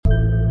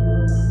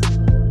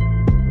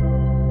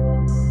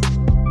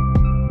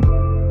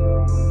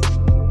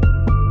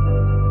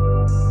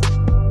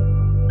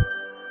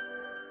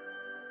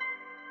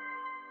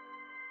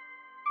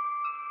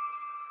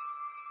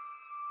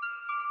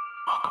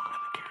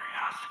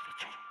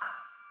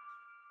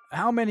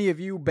How many of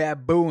you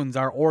baboons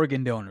are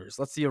organ donors?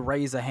 Let's see a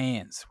raise of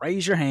hands.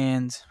 Raise your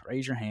hand.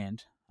 Raise your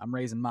hand. I'm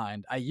raising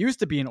mine. I used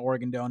to be an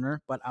organ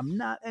donor, but I'm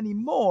not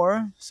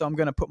anymore, so I'm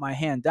going to put my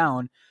hand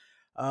down.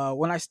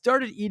 When I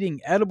started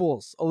eating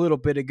edibles a little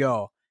bit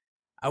ago,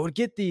 I would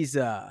get these,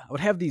 I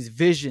would have these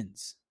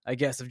visions, I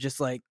guess, of just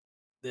like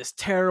this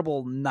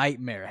terrible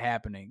nightmare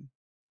happening.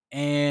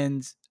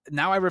 And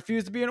now I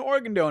refuse to be an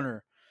organ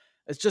donor.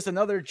 It's just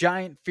another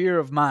giant fear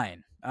of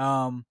mine.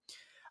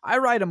 I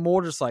ride a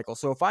motorcycle,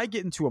 so if I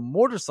get into a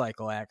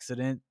motorcycle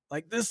accident,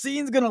 like this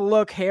scene's going to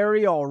look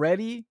hairy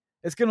already.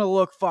 It's going to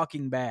look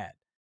fucking bad.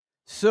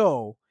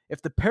 So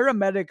if the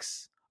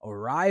paramedics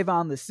arrive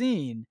on the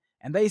scene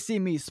and they see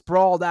me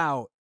sprawled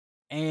out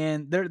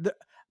and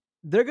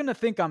they're going to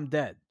think I'm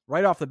dead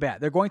right off the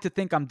bat. They're going to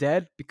think I'm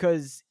dead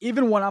because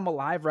even when I'm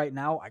alive right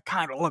now, I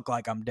kind of look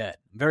like I'm dead.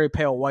 I'm very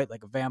pale white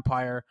like a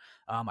vampire.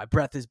 My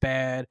breath is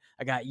bad.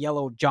 I got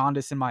yellow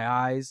jaundice in my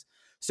eyes.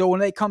 So when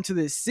they come to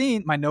this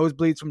scene, my nose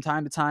bleeds from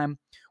time to time.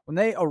 When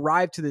they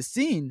arrive to the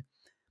scene,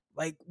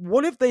 like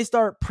what if they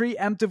start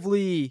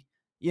preemptively,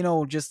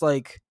 just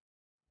like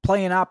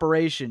playing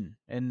Operation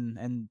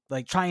and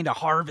like trying to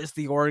harvest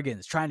the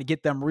organs, trying to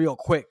get them real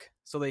quick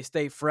so they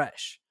stay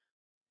fresh,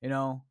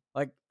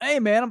 Like, hey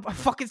man,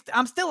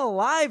 I'm still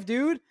alive,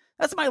 dude.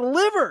 That's my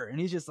liver. And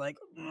he's just like,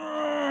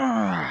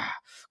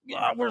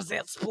 where's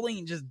that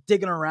spleen just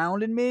digging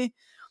around in me?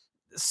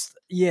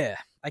 Yeah,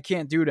 I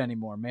can't do it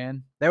anymore,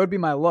 man. That would be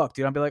my luck,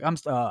 dude. I'd be like, I'm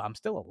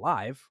still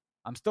alive.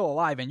 I'm still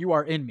alive, and you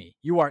are in me.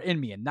 You are in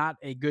me, and not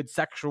a good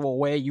sexual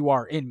way. You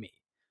are in me,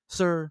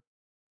 sir.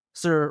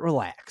 Sir,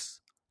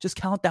 relax. Just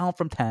count down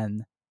from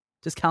 10.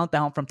 Just count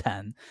down from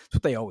 10. That's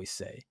what they always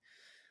say.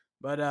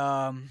 But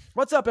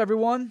what's up,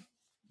 everyone?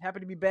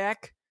 Happy to be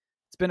back.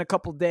 It's been a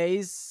couple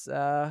days.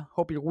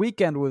 Hope your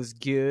weekend was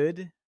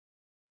good.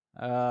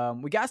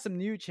 We got some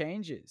new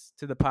changes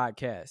to the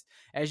podcast.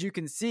 As you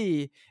can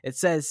see, it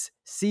says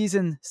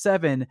season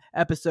 7,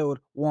 episode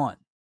 1.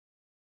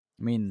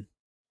 I mean,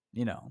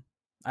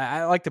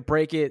 I like to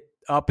break it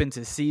up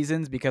into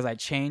seasons because I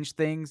change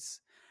things.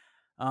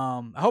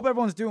 I hope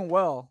everyone's doing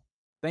well.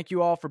 Thank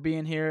you all for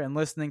being here and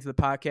listening to the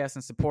podcast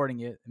and supporting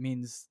it. It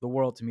means the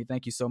world to me.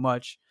 Thank you so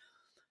much.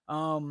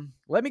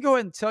 Let me go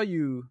ahead and tell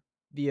you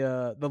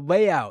the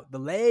layout, the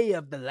lay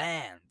of the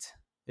land,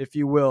 if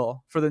you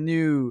will, for the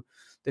new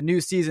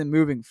season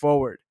moving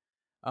forward.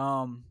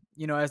 As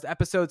the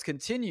episodes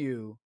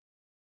continue,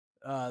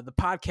 the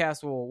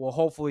podcast will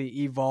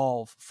hopefully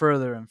evolve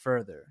further and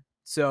further.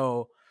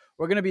 So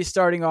we're going to be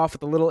starting off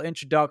with a little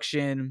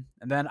introduction,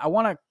 and then I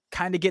want to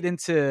kind of get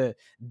into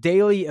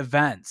daily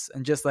events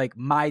and just like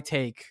my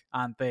take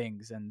on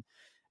things,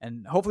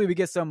 and hopefully we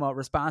get some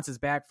responses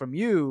back from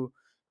you,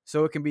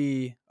 so it can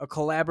be a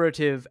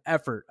collaborative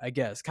effort, I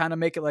guess. Kind of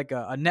make it like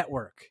a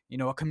network,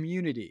 a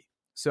community.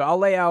 So I'll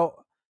lay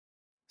out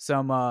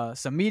some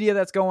media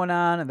that's going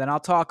on, and then I'll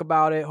talk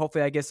about it.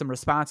 Hopefully I get some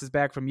responses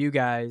back from you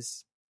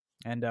guys,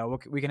 and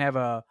we can have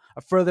a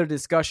further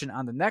discussion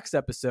on the next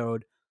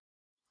episode.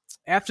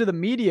 After the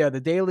media,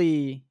 the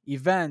daily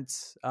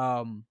events,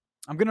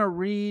 I'm going to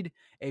read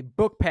a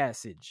book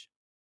passage.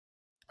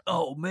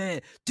 Oh,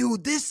 man.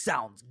 Dude, this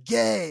sounds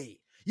gay.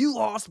 You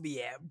lost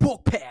me at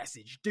book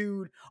passage,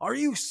 dude. Are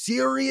you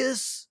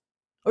serious?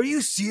 Are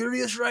you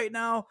serious right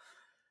now?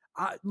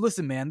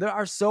 Listen, man, there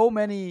are so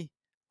many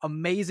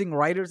amazing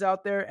writers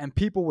out there and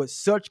people with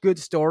such good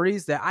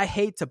stories that I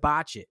hate to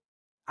botch it.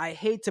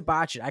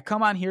 I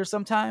come on here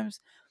sometimes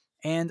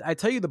and I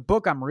tell you the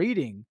book I'm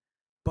reading,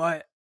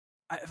 but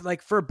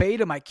like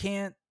verbatim, I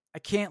can't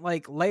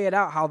like lay it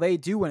out how they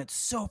do, and it's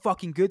so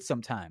fucking good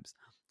sometimes.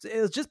 So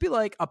it'll just be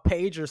like a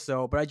page or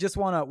so, but I just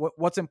want to,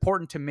 what's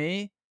important to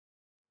me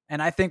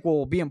and I think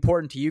will be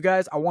important to you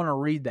guys, I want to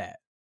read that,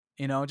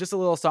 just a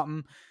little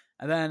something,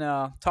 and then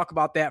talk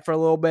about that for a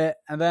little bit.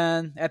 And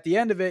then at the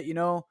end of it,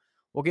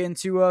 we'll get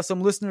into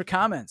some listener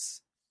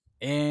comments.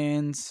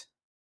 And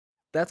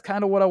that's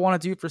kind of what I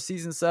want to do for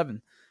season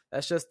 7.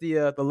 That's just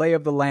the lay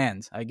of the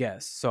land, I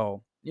guess.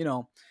 So,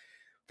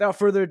 without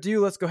further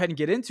ado, let's go ahead and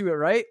get into it,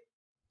 right?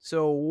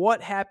 So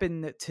what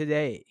happened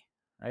today,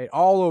 right?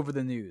 All over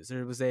the news.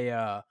 There was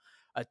a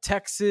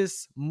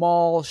Texas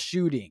mall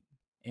shooting,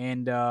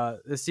 and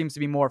this seems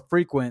to be more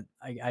frequent.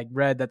 I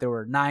read that there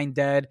were 9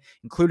 dead,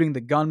 including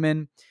the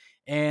gunman.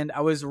 And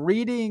I was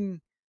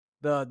reading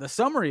the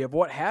summary of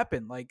what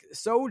happened. Like,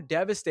 so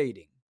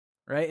devastating,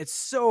 right? It's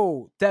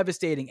so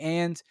devastating.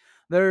 And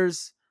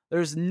there's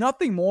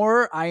nothing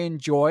more I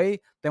enjoy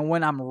than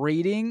when I'm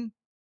reading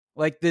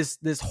like this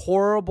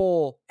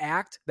horrible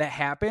act that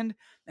happened,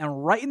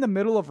 and right in the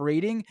middle of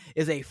reading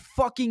is a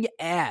fucking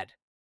ad.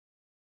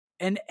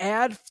 An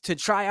ad to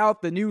try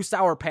out the new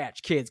Sour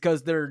Patch Kids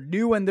because they're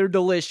new and they're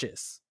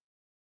delicious.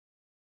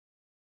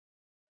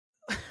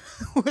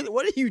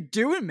 What are you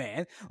doing,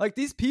 man? Like,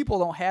 these people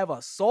don't have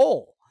a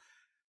soul.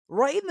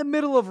 Right in the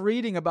middle of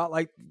reading about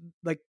like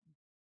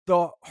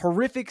the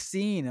horrific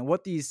scene and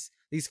what these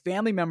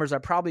family members are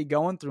probably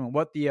going through, and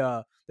what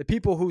the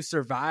people who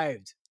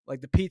survived,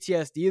 like the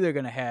PTSD they're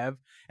going to have.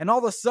 And all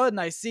of a sudden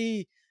I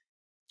see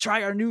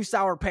try our new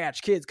Sour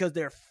Patch Kids because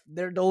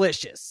they're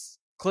delicious.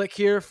 Click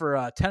here for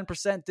a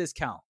 10%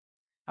 discount.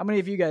 How many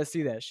of you guys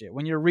see that shit?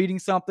 When you're reading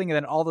something and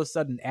then all of a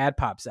sudden an ad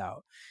pops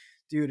out.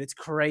 Dude, it's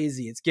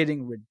crazy. It's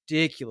getting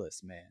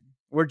ridiculous, man.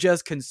 We're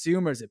just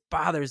consumers. It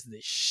bothers the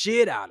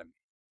shit out of me.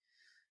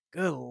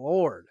 Good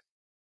Lord.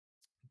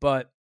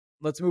 But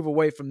let's move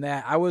away from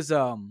that. I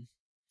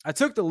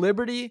took the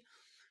liberty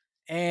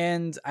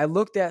and I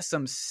looked at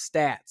some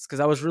stats because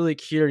I was really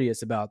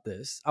curious about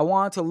this. I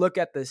wanted to look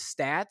at the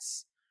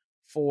stats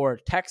for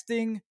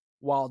texting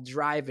while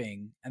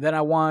driving, and then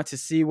I wanted to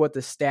see what the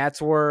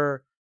stats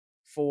were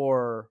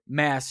for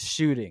mass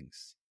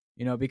shootings,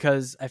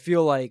 because I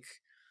feel like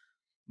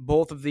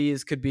both of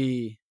these could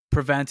be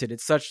prevented.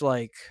 It's such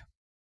a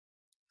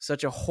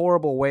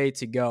horrible way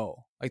to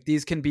go. Like,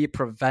 these can be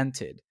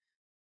prevented.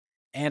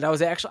 And I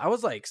was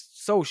like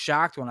so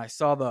shocked when I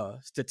saw the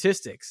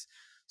statistics.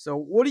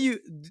 So do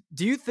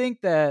you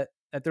think that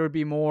there would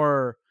be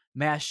more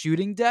mass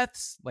shooting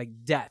deaths, like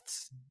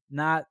deaths,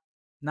 not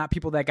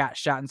people that got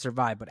shot and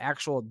survived, but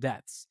actual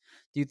deaths?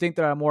 Do you think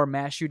there are more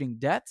mass shooting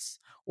deaths,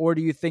 or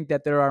do you think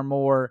that there are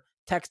more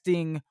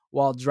texting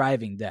while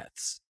driving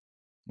deaths?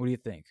 What do you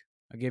think?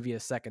 I'll give you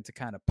a second to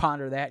kind of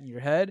ponder that in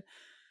your head.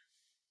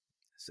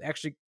 It's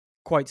actually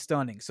quite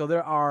stunning. So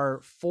there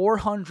are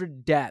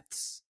 400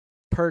 deaths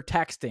per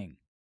texting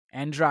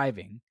and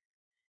driving.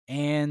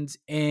 And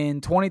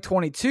in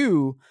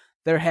 2022,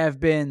 there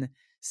have been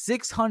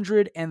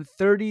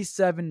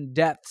 637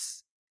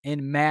 deaths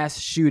in mass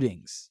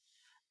shootings.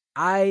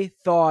 I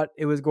thought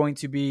it was going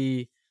to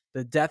be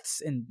the deaths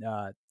in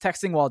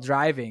texting while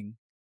driving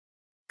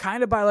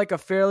kind of by like a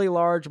fairly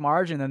large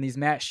margin than these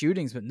mass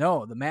shootings. But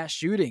no, the mass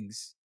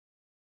shootings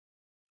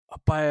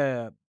up by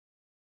a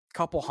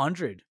couple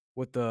hundred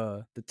with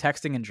the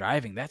texting and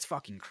driving. That's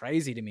fucking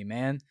crazy to me,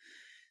 man.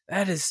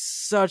 That is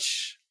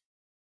such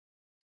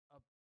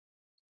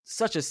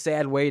a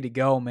sad way to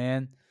go,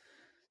 man.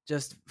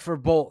 Just for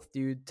both,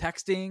 dude.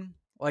 Texting,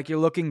 like you're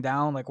looking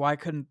down, like why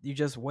couldn't you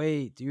just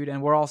wait, dude?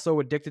 And we're all so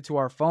addicted to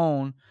our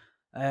phone.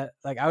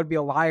 Like I would be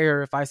a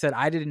liar if I said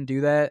I didn't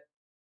do that.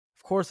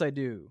 Of course I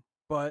do.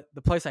 But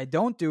the place I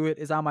don't do it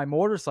is on my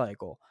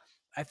motorcycle.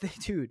 I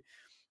think, dude,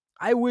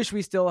 I wish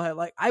we still had,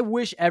 I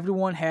wish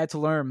everyone had to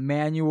learn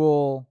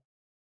manual,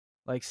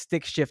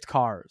 stick shift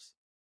cars.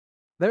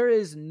 There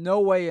is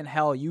no way in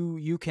hell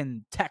you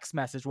can text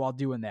message while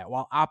doing that,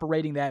 while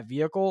operating that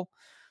vehicle.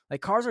 Like,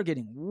 cars are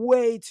getting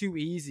way too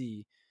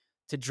easy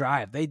to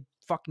drive. They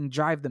fucking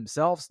drive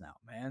themselves now,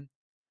 man.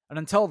 And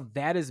until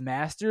that is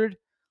mastered,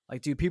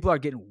 dude, people are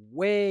getting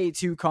way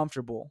too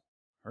comfortable,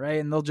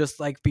 right? And they'll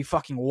just be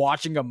fucking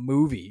watching a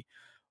movie,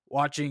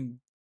 watching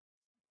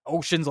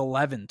Ocean's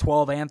 11,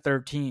 12, and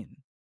 13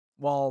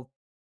 while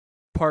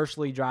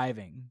partially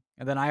driving.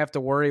 And then I have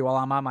to worry while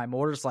I'm on my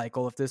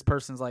motorcycle if this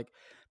person's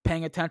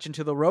paying attention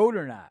to the road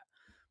or not.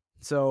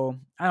 So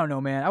I don't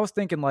know, man. I was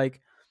thinking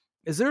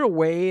is there a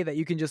way that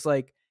you can just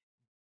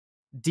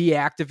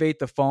deactivate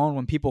the phone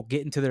when people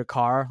get into their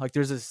car?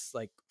 There's this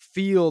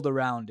field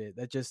around it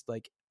that just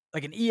like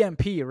an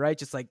EMP, right?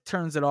 Just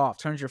turns it off,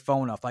 turns your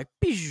phone off.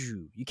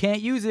 You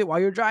can't use it while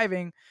you're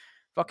driving.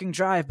 Fucking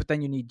drive, but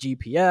then you need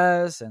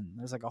GPS and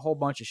there's a whole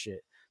bunch of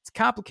shit. It's a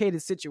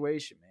complicated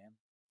situation, man.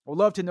 Would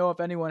love to know if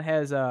anyone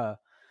has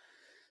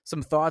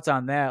some thoughts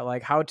on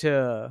that, how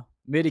to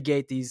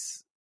mitigate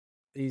these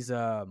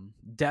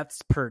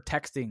deaths per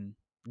texting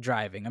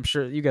driving. I'm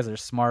sure you guys are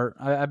smart.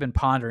 I've been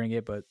pondering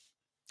it, but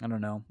I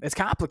don't know. It's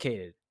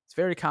complicated. It's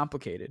very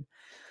complicated.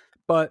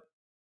 But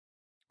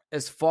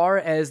as far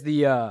as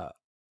the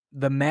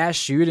mass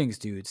shootings,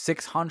 dude,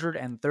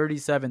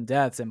 637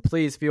 deaths, and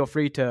please feel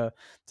free to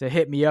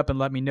hit me up and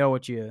let me know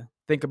what you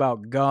think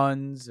about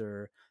guns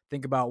or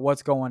think about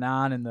what's going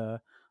on in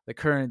the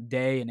current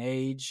day and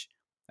age.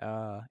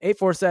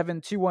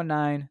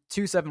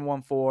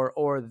 847-219-2714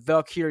 or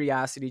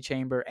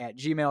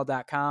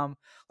thecuriositychamber@gmail.com.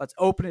 Let's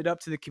open it up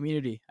to the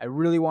community. I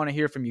really want to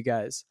hear from you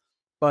guys.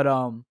 But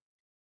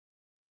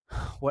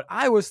what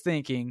I was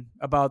thinking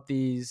about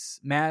these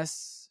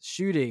mass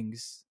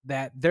shootings,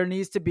 that there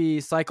needs to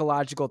be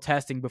psychological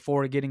testing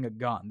before getting a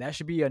gun. That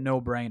should be a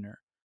no-brainer.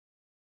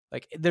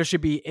 There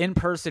should be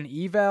in-person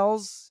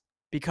evals,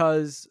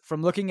 because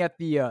from looking at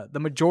the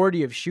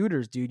majority of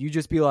shooters, dude, you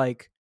just be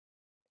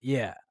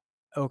yeah,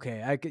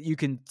 okay, you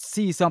can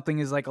see something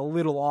is a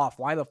little off.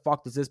 Why the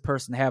fuck does this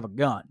person have a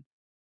gun?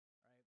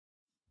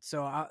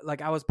 So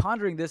I was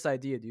pondering this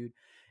idea, dude.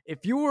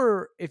 If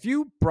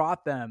you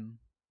brought them,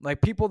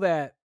 people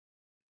that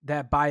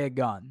buy a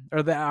gun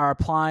or that are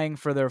applying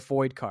for their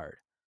FOID card,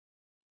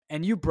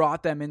 and you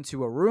brought them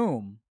into a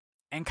room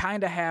and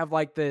kind of have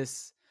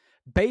this,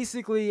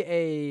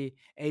 basically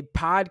a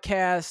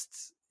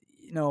podcast,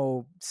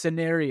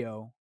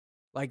 scenario,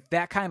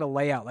 that kind of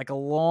layout, a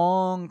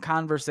long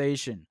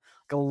conversation,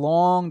 a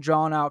long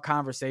drawn out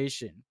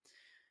conversation.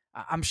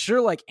 I'm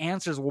sure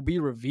answers will be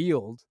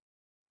revealed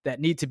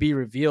that need to be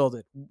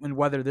revealed, and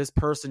whether this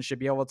person should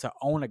be able to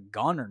own a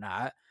gun or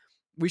not.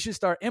 We should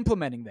start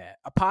implementing that,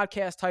 a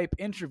podcast type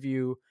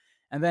interview,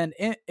 and then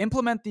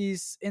implement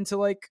these into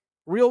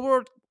real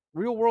world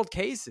real world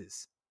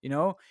cases. You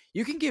know,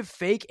 you can give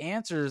fake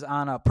answers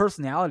on a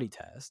personality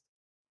test,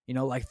 you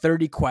know, like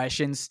 30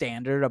 questions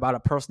standard about a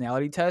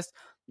personality test.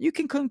 You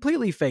can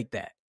completely fake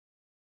that.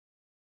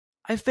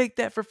 I faked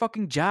that for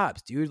fucking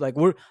jobs, dude. Like,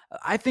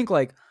 I think,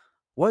 like,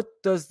 what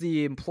does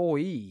the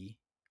employee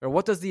or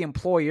what does the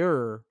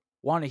employer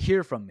want to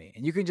hear from me?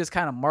 And you can just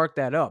kind of mark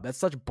that up. That's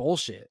such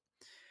bullshit.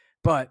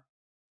 But,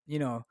 you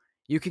know,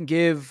 you can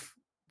give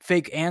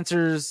fake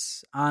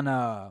answers on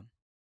a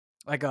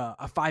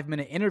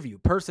 5-minute interview,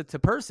 person to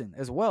person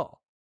as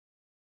well.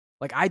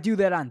 Like, I do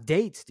that on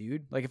dates,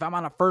 dude. Like, if I'm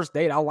on a first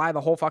date, I'll lie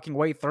the whole fucking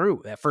way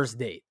through that first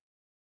date.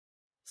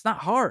 It's not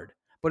hard.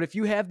 But if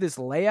you have this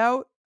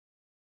layout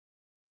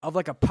of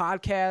like a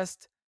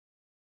podcast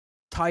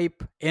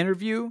type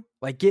interview,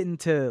 like get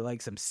into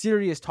like some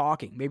serious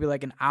talking, maybe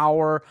like an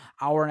hour,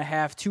 hour and a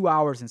half, 2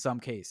 hours in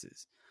some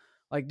cases.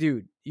 Like,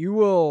 dude, you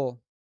will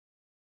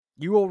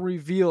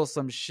reveal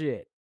some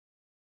shit.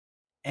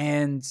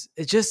 And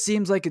it just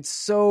seems like it's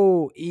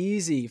so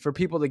easy for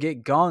people to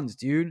get guns,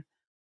 dude.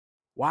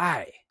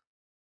 Why?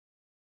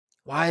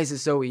 Why is it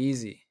so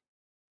easy?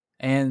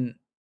 And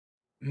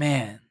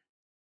man,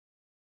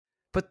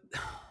 but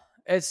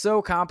it's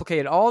so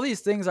complicated. All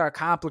these things are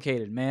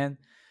complicated, man,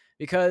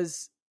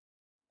 because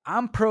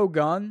I'm pro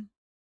gun,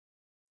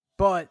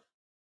 but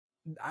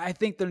I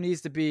think there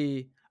needs to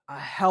be a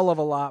hell of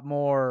a lot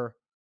more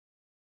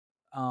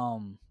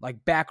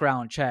like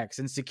background checks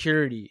and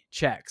security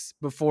checks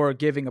before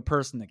giving a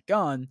person a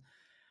gun.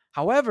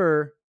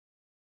 However,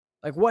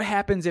 like, what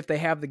happens if they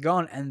have the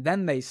gun and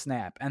then they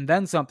snap and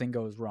then something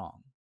goes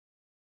wrong?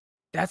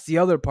 That's the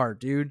other part,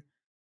 dude.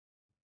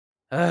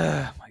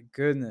 My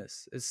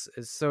goodness. It's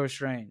so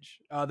strange.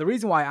 The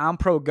reason why I'm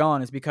pro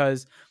gun is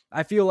because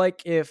I feel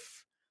like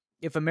if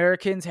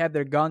Americans had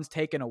their guns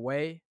taken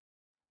away,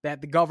 that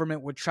the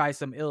government would try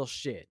some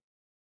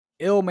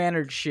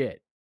ill-mannered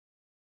shit.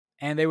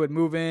 And they would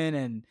move in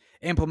and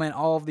implement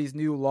all of these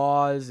new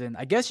laws. And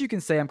I guess you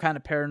can say I'm kind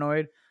of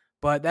paranoid,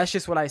 but that's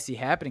just what I see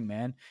happening,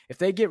 man. If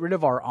they get rid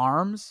of our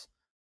arms,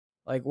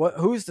 like,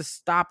 who's to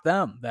stop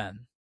them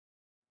then?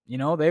 You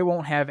know, they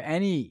won't have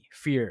any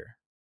fear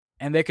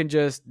and they can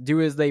just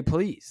do as they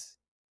please.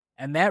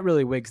 And that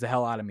really wigs the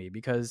hell out of me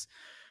because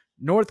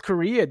North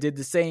Korea did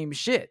the same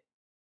shit.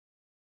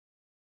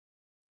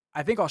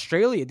 I think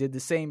Australia did the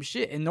same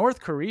shit. In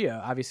North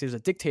Korea, obviously there's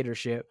a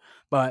dictatorship,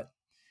 but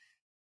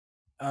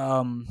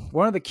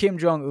one of the Kim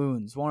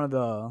Jong-uns, one of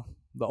the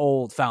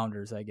old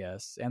founders, I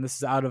guess, and this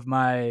is out of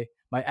my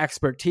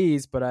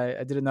expertise, but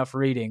I did enough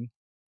reading.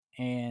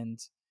 And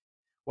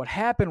what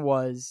happened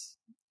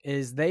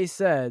is they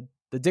said,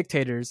 the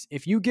dictators,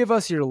 if you give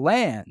us your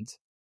land,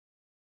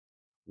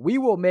 we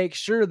will make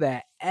sure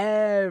that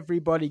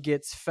everybody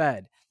gets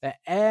fed, that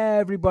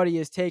everybody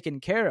is taken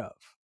care of.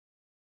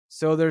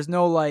 So there's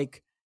no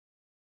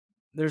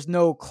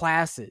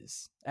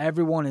classes.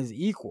 Everyone is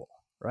equal,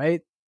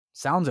 right?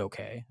 Sounds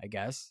okay, I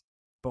guess.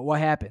 But what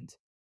happened?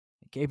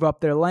 They gave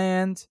up their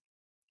land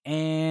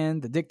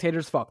and the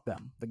dictators fucked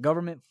them. The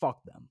government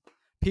fucked them.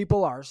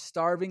 People are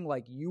starving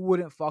like you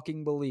wouldn't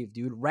fucking believe,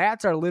 dude.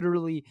 Rats are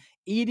literally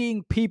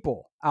eating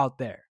people out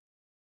there.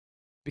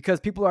 Because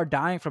people are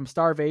dying from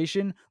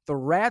starvation, the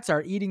rats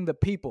are eating the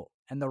people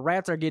and the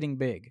rats are getting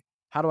big.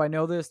 How do I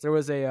know this? There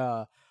was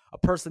a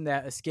person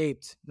that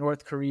escaped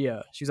North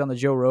Korea. She was on the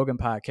Joe Rogan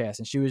podcast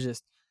and she was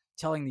just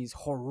telling these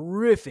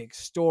horrific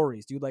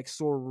stories, dude, like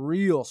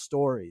surreal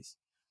stories.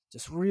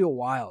 Just real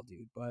wild,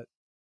 dude. But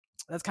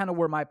that's kind of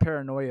where my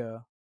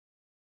paranoia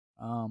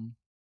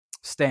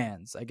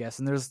stands, I guess.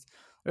 And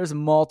there's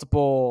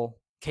multiple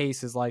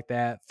cases like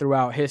that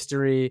throughout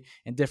history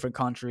in different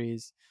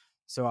countries.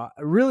 So I'm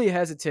really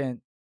hesitant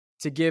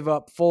to give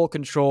up full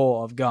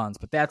control of guns,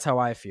 but that's how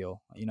I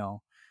feel. You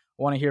know,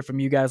 I want to hear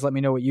from you guys. Let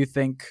me know what you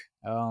think.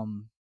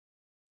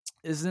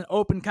 This is an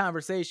open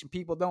conversation.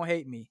 People, don't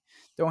hate me.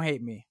 Don't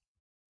hate me.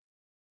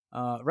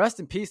 Rest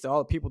in peace to all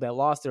the people that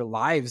lost their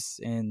lives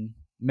in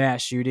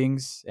mass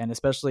shootings, and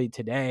especially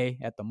today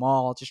at the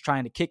mall, just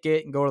trying to kick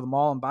it and go to the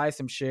mall and buy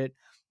some shit.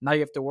 Now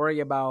you have to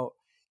worry about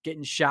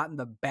getting shot in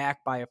the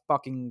back by a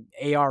fucking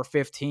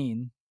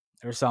AR-15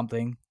 or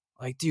something.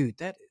 Like, dude,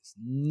 that is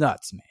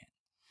nuts, man.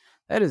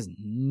 That is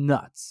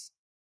nuts.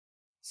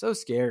 So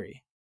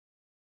scary.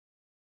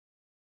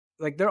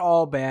 Like, they're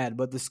all bad,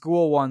 but the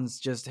school ones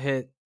just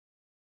hit.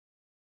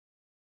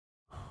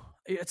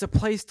 It's a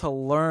place to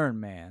learn,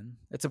 man.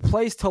 It's a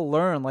place to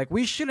learn. Like,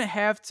 we shouldn't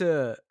have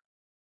to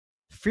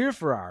fear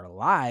for our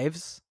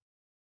lives.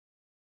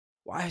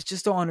 Why? I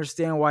just don't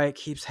understand why it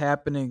keeps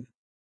happening.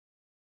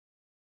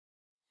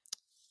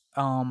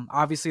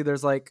 Obviously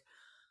there's like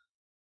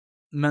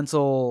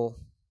mental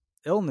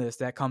illness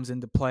that comes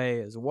into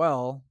play as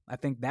well. I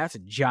think that's a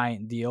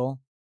giant deal,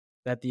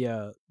 that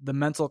the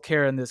mental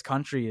care in this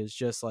country is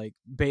just like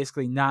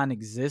basically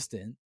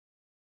non-existent.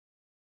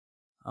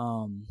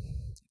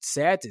 It's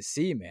sad to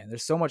see, man.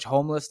 There's so much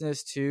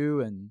homelessness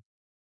too, and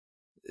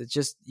it's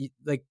just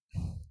like,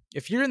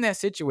 if you're in that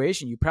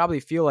situation, you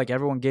probably feel like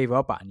everyone gave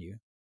up on you.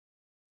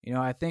 You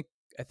know, I think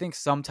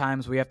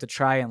sometimes we have to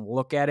try and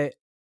look at it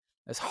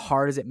as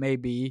hard as it may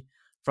be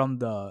from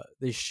the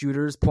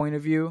shooter's point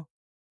of view.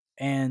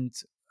 And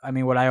I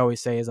mean, what I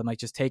always say is, I'm like,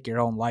 just take your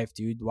own life,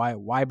 dude.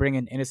 Why bring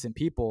in innocent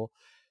people?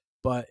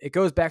 But it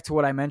goes back to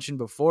what I mentioned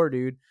before,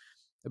 dude,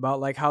 about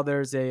like how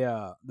there's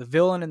the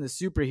villain and the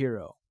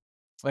superhero.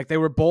 Like they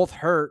were both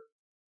hurt.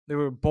 They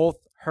were both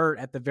hurt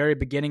at the very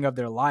beginning of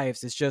their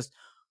lives. It's just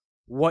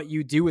what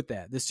you do with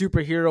that. The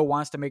superhero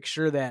wants to make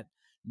sure that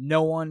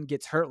no one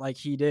gets hurt like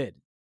he did.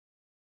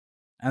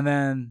 And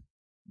then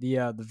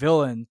the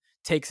villain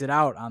takes it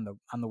out on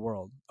the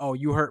world. Oh,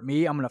 you hurt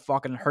me, I'm gonna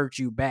fucking hurt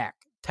you back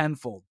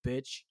tenfold,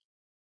 bitch.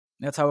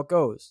 And that's how it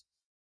goes.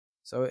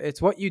 So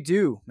it's what you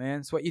do,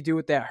 man. It's what you do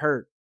with that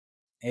hurt.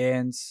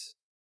 And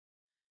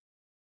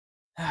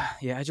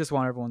yeah, I just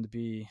want everyone to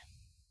be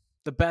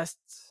the best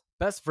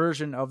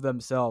version of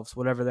themselves,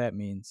 whatever that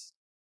means.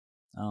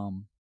 That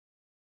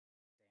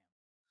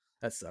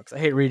sucks. I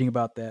hate reading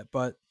about that,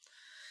 but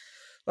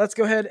let's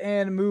go ahead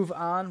and move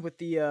on with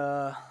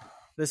the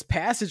this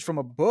passage from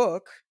a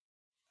book.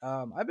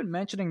 I've been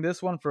mentioning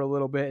this one for a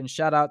little bit, and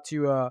shout out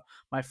to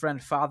my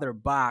friend Father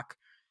Bach.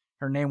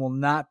 Her name will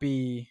not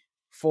be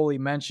fully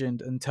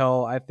mentioned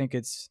until I think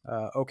it's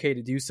okay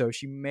to do so.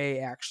 She may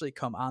actually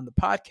come on the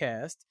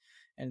podcast,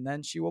 and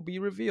then she will be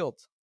revealed.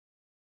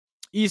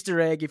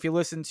 Easter egg, if you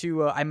listen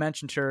to, I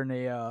mentioned her in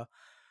a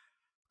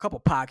couple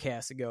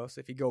podcasts ago, so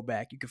if you go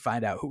back, you can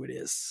find out who it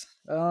is.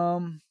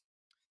 The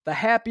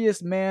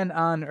happiest man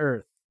on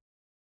earth.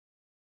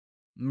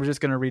 We're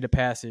just going to read a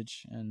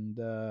passage, and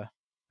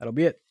that'll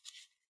be it.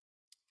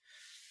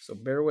 So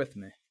bear with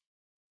me.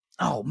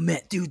 Oh,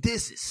 man, dude,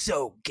 this is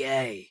so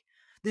gay.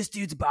 This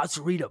dude's about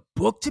to read a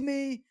book to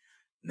me?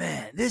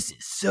 Man, this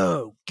is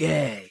so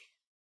gay.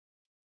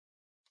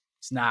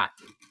 It's not.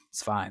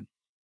 It's fine.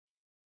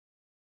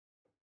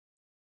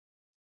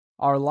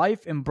 Our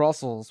life in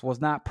Brussels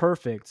was not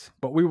perfect,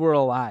 but we were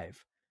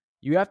alive.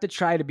 You have to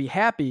try to be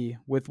happy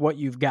with what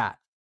you've got.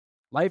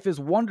 Life is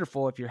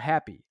wonderful if you're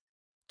happy.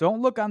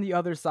 Don't look on the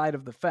other side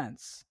of the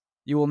fence.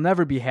 You will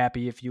never be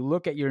happy if you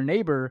look at your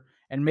neighbor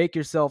and make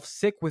yourself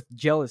sick with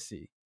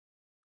jealousy.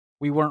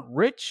 We weren't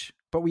rich,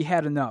 but we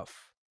had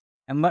enough.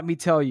 And let me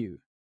tell you,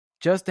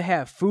 just to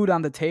have food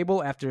on the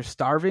table after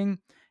starving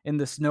in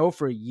the snow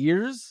for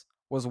years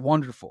was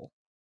wonderful.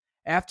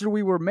 After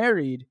we were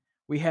married,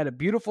 we had a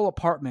beautiful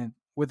apartment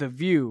with a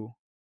view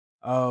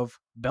of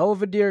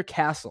Belvedere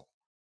Castle.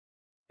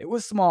 It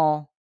was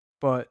small,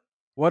 but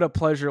what a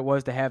pleasure it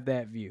was to have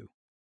that view.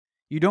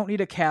 You don't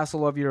need a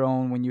castle of your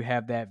own when you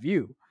have that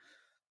view.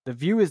 The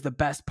view is the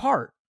best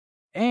part.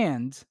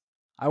 And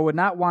I would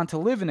not want to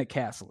live in a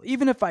castle,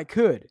 even if I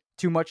could.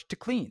 Too much to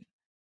clean.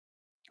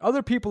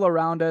 Other people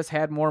around us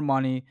had more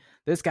money.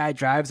 This guy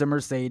drives a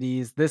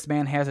Mercedes. This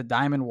man has a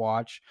diamond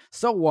watch.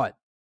 So what?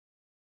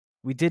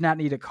 We did not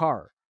need a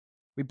car.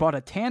 We bought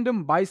a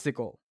tandem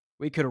bicycle.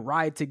 We could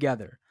ride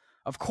together.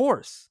 Of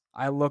course,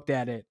 I looked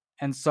at it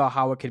and saw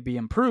how it could be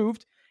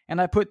improved, and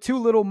I put 2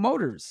 little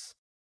motors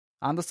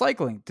on the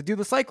cycling to do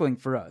the cycling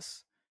for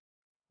us.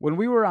 When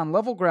we were on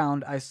level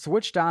ground, I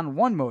switched on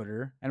 1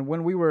 motor, and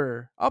when we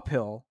were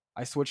uphill,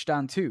 I switched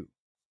on 2.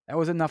 That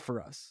was enough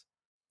for us.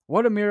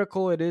 What a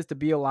miracle it is to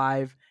be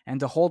alive and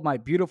to hold my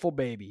beautiful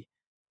baby,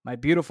 my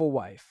beautiful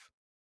wife.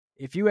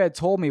 If you had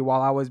told me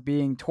while I was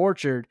being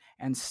tortured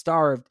and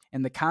starved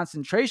in the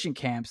concentration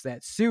camps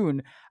that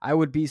soon I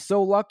would be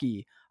so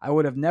lucky, I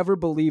would have never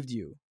believed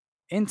you.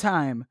 In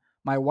time,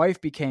 my wife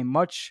became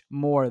much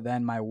more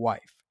than my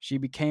wife. She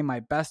became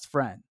my best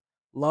friend.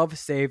 Love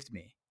saved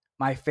me.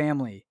 My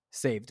family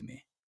saved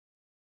me.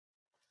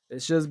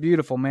 It's just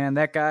beautiful, man.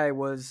 That guy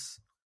was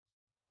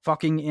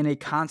fucking in a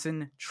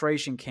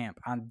concentration camp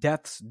on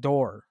death's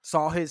door.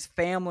 Saw his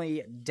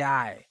family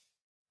die.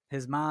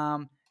 His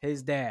mom,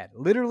 his dad.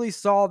 Literally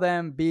saw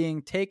them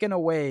being taken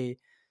away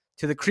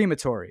to the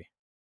crematory.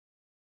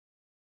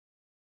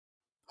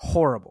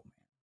 Horrible,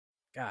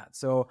 man. God.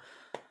 So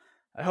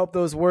I hope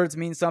those words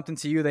mean something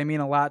to you. They mean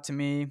a lot to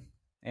me.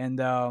 And,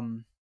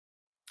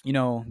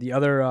 the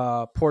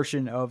other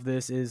portion of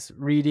this is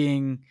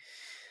reading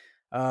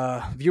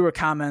viewer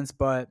comments,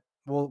 but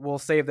we'll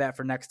save that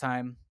for next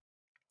time.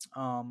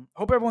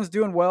 Hope everyone's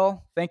doing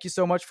well. Thank you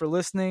so much for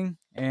listening,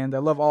 and I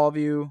love all of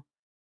you.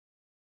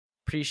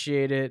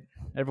 Appreciate it.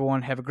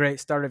 Everyone have a great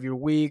start of your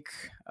week.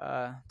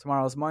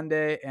 Tomorrow's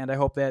Monday, and I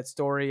hope that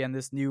story and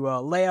this new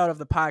layout of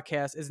the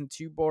podcast isn't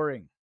too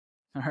boring.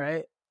 All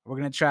right? We're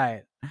going to try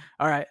it.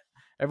 All right.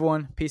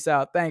 Everyone, peace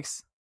out.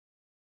 Thanks.